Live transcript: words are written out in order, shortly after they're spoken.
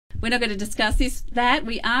We're not going to discuss that.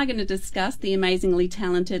 We are going to discuss the amazingly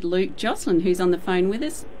talented Luke Jocelyn, who's on the phone with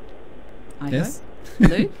us. Yes.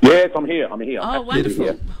 Luke? Yes, I'm here. Oh, wonderful.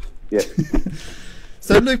 Here. Yes.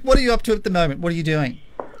 So, Luke, what are you up to at the moment? What are you doing?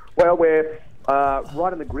 Well, we're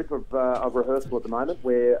right in the grip of rehearsal at the moment.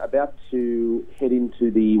 We're about to head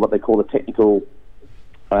into what they call the technical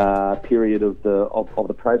period of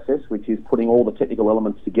the process, which is putting all the technical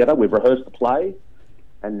elements together. We've rehearsed the play,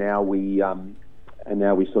 and now we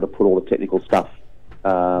sort of put all the technical stuff.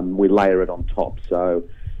 We layer it on top. So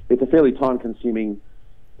it's a fairly time-consuming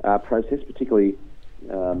process, particularly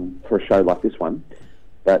for a show like this one.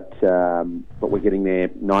 But we're getting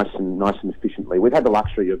there nice and efficiently. We've had the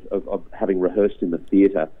luxury of having rehearsed in the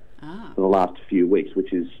theatre for the last few weeks,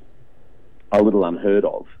 which is a little unheard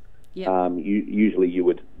of. Yep. Usually you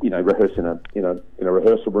would rehearse in a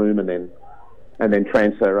rehearsal room and then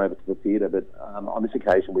transfer over to the theatre. But on this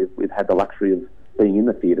occasion we've had the luxury of being in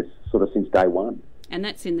the theatre sort of since day one. And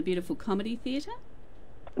that's in the beautiful Comedy Theatre?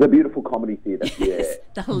 The beautiful Comedy Theatre, yeah.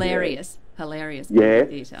 The hilarious Comedy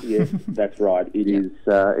Theatre. Yes, that's right. It is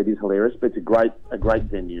hilarious, but it's a great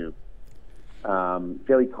venue.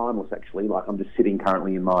 Fairly timeless, actually. Like, I'm just sitting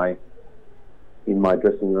currently in my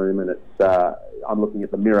dressing room, and it's I'm looking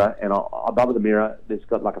at the mirror, and above the mirror there's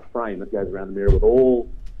got like a frame that goes around the mirror with all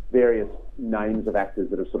various names of actors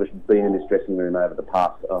that have sort of been in this dressing room over the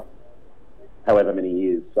past however many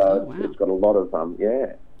years. So it's got a lot of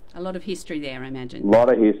a lot of history there, I imagine. A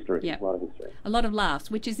lot of history. Yep. A lot of history. A lot of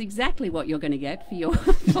laughs, which is exactly what you're going to get for your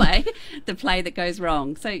play, the play that goes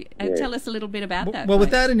wrong. So tell us a little bit about that. Well,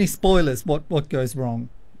 without any spoilers, what goes wrong?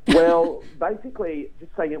 Well, basically,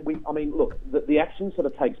 just saying it. Look, the action sort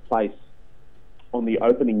of takes place on the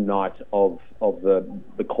opening night of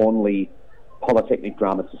the Cornley Polytechnic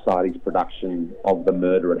Drama Society's production of The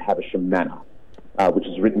Murder at Havisham Manor, which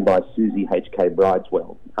is written by Susie H.K.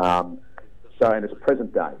 Brideswell. And it's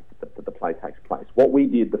present day that the play takes place. What we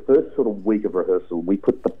did, the first sort of week of rehearsal, we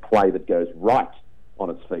put the play that goes right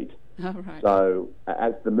on its feet. Oh, right. So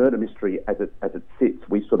as the murder mystery, as it sits,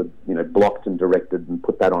 we sort of blocked and directed and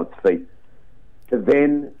put that on its feet to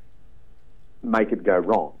then make it go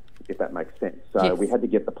wrong, if that makes sense. So yes. We had to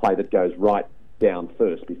get the play that goes right down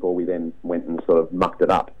first before we then went and sort of mucked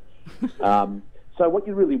it up. So what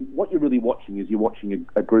you're really watching is you're watching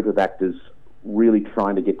a group of actors really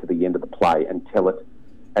trying to get to the end of the play and tell it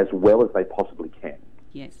as well as they possibly can.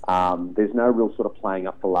 Yes. There's no real sort of playing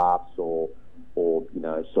up for laughs or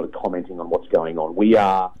sort of commenting on what's going on. We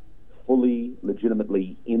are fully,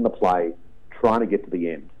 legitimately in the play trying to get to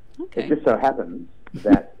the end. Okay. It just so happens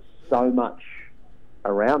that so much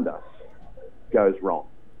around us goes wrong.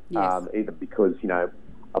 Yes. Either because,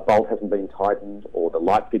 a bolt hasn't been tightened or the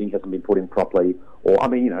light fitting hasn't been put in properly, or,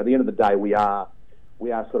 at the end of the day, we are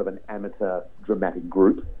sort of an amateur dramatic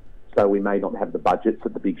group, so we may not have the budgets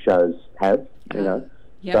that the big shows have,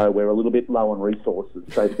 Yep. So we're a little bit low on resources.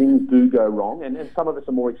 So things do go wrong, and some of us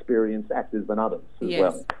are more experienced actors than others as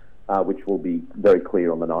well, which will be very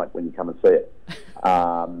clear on the night when you come and see it.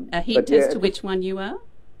 A hint as to which one you are?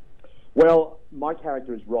 Well, my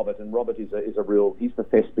character is Robert, and Robert is he's the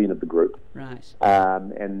thespian of the group. Right.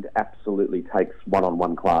 And absolutely takes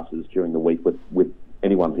one-on-one classes during the week with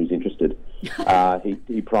anyone who's interested.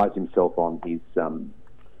 He prides himself on his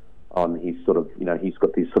sort of, he's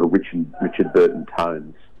got these sort of Richard Burton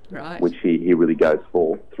tones, right, which he really goes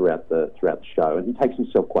for throughout the show, and he takes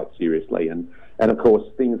himself quite seriously, and of course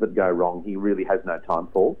things that go wrong he really has no time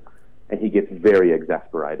for, and he gets very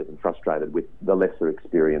exasperated and frustrated with the lesser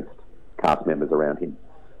experienced cast members around him.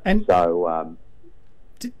 And so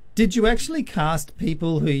did you actually cast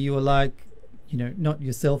people who you were like, not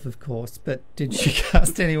yourself, of course, but did you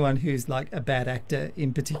cast anyone who's like a bad actor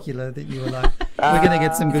in particular that you were like, we're going to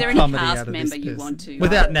get some good comedy out of this person? You want to,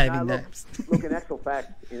 without naming names? Look, in actual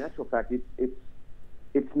fact,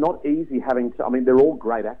 it's not easy having to. They're all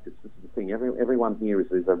great actors. This is the thing. Everyone here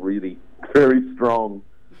is a really very strong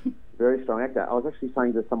actor. I was actually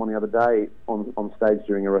saying to someone the other day on stage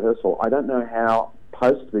during a rehearsal, I don't know how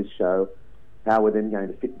post this show how we're then going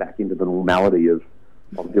to fit back into the normality of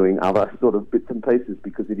doing other sort of bits and pieces,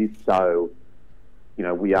 because it is so,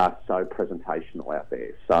 we are so presentational out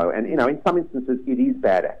there. So, and in some instances it is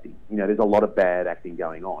bad acting. There's a lot of bad acting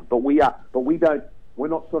going on, but we're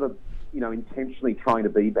not sort of, intentionally trying to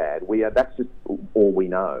be bad. That's just all we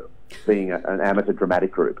know, being an amateur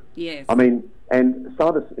dramatic group. Yes. And some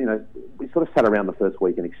of us, we sort of sat around the first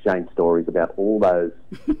week and exchanged stories about all those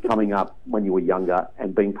coming up when you were younger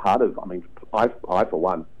and being part of. I for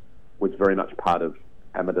one was very much part of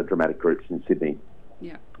amateur dramatic groups in Sydney.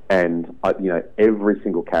 Yeah. And every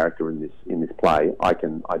single character in this play I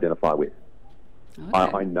can identify with.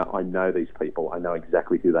 Okay. I know these people. I know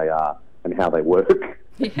exactly who they are and how they work.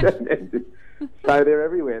 Yeah. So they're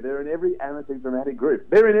everywhere. They're in every amateur dramatic group.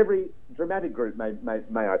 They're in every dramatic group. May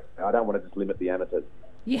I say? I don't want to just limit the amateurs.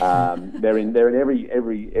 Yeah. They're in every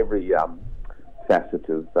facet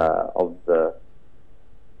of the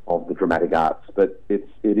dramatic arts. But it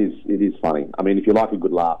is funny. I mean, if you like a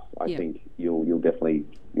good laugh, I think you'll definitely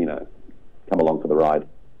come along for the ride.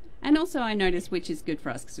 And also, I noticed, which is good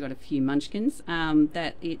for us because we've got a few munchkins,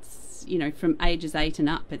 that it's, from ages 8 and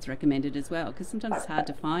up, it's recommended as well, because sometimes it's hard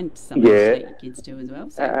to find something to take your kids to as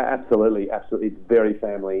well. So. Absolutely. It's very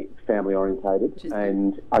family orientated,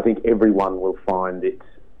 and I think everyone will find it.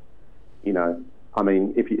 I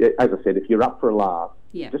mean, as I said, if you're up for a laugh,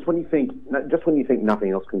 just when you think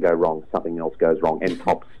nothing else can go wrong, something else goes wrong and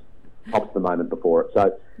tops the moment before it.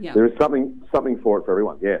 So there is something for it for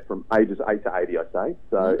everyone. Yeah, from ages 8 to 80, I say.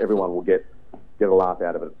 So everyone will get a laugh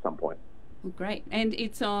out of it at some point. Well, great. And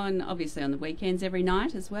it's obviously on the weekends every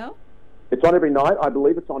night as well? It's on every night. I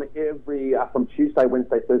believe it's on every, from Tuesday,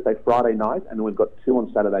 Wednesday, Thursday, Friday night, and then we've got 2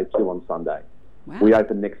 on Saturday, 2 on Sunday. Wow. We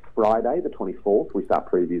open next Friday, the 24th. We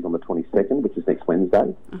start previews on the 22nd, which is next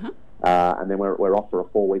Wednesday. And then we're off for a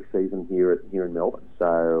 4-week season here in Melbourne.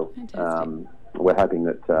 So we're hoping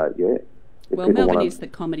that, well, Melbourne is the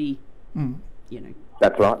comedy,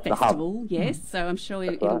 that's right, festival, yes. So I'm sure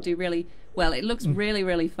it'll do really well. It looks really,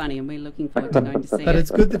 really funny, and we're looking forward to going to see it. But it's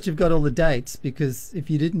good that you've got all the dates, because if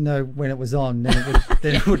you didn't know when it was on, then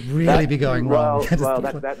it would really be going wrong.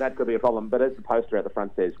 That could be a problem. But as the poster out the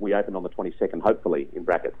front says, we open on the 22nd, hopefully, in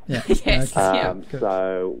brackets. Yeah. Yes.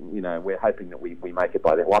 So, we're hoping that we make it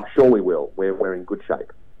by then. Well, I'm sure we will. We're in good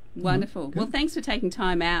shape. Wonderful. Well, thanks for taking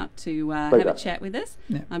time out to have a chat with us.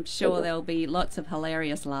 Yeah. I'm sure there'll be lots of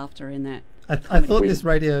hilarious laughter in that. I thought this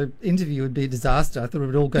radio interview would be a disaster. I thought it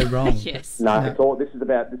would all go wrong. Yes. No, this is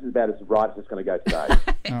about as right as it's going to go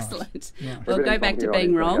today. Excellent. We'll go back to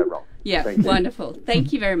being wrong. Yeah, wonderful.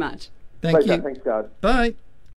 Thank you very much. Thank you. Thanks, guys. Bye.